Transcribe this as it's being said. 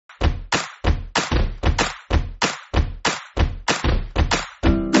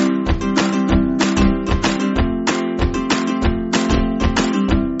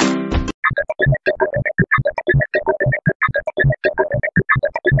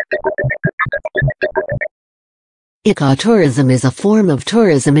Ecotourism is a form of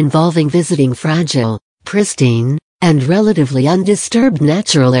tourism involving visiting fragile, pristine, and relatively undisturbed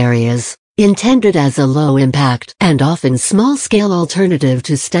natural areas, intended as a low-impact and often small-scale alternative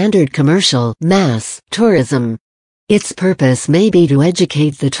to standard commercial mass tourism. Its purpose may be to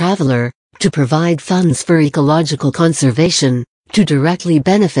educate the traveler, to provide funds for ecological conservation, to directly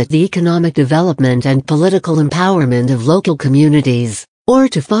benefit the economic development and political empowerment of local communities, or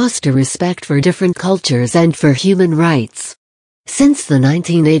to foster respect for different cultures and for human rights. Since the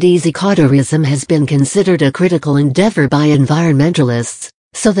 1980s, ecotourism has been considered a critical endeavor by environmentalists,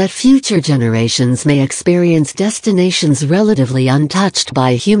 so that future generations may experience destinations relatively untouched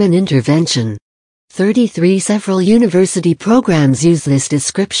by human intervention. 33 Several university programs use this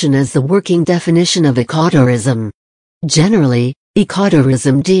description as the working definition of ecotourism. Generally,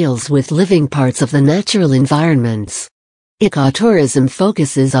 ecotourism deals with living parts of the natural environments. Ecotourism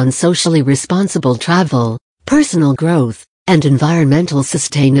focuses on socially responsible travel, personal growth, and environmental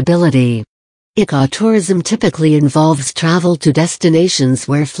sustainability. Ecotourism typically involves travel to destinations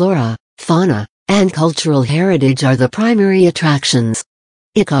where flora, fauna, and cultural heritage are the primary attractions.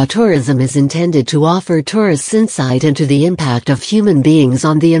 Ecotourism is intended to offer tourists insight into the impact of human beings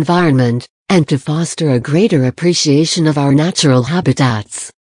on the environment, and to foster a greater appreciation of our natural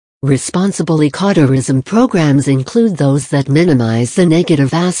habitats. Responsible ecotourism programs include those that minimize the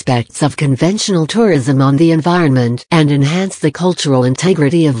negative aspects of conventional tourism on the environment and enhance the cultural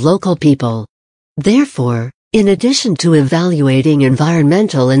integrity of local people. Therefore, in addition to evaluating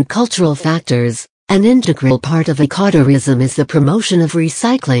environmental and cultural factors, an integral part of ecotourism is the promotion of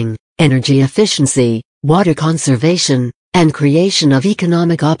recycling, energy efficiency, water conservation, and creation of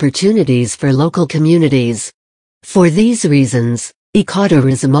economic opportunities for local communities. For these reasons,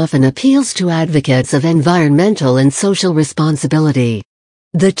 ecotourism often appeals to advocates of environmental and social responsibility.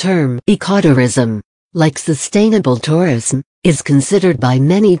 The term ecotourism, like sustainable tourism, is considered by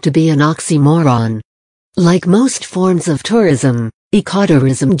many to be an oxymoron. Like most forms of tourism,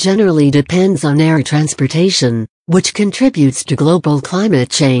 ecotourism generally depends on air transportation, which contributes to global climate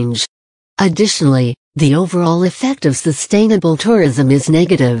change. Additionally, the overall effect of sustainable tourism is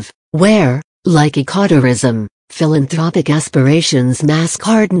negative, where, like ecotourism, philanthropic aspirations mask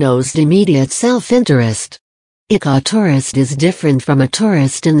hard-nosed immediate self-interest. Ecotourist is different from a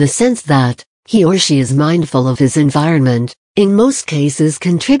tourist in the sense that he or she is mindful of his environment, in most cases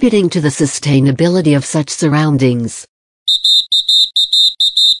contributing to the sustainability of such surroundings.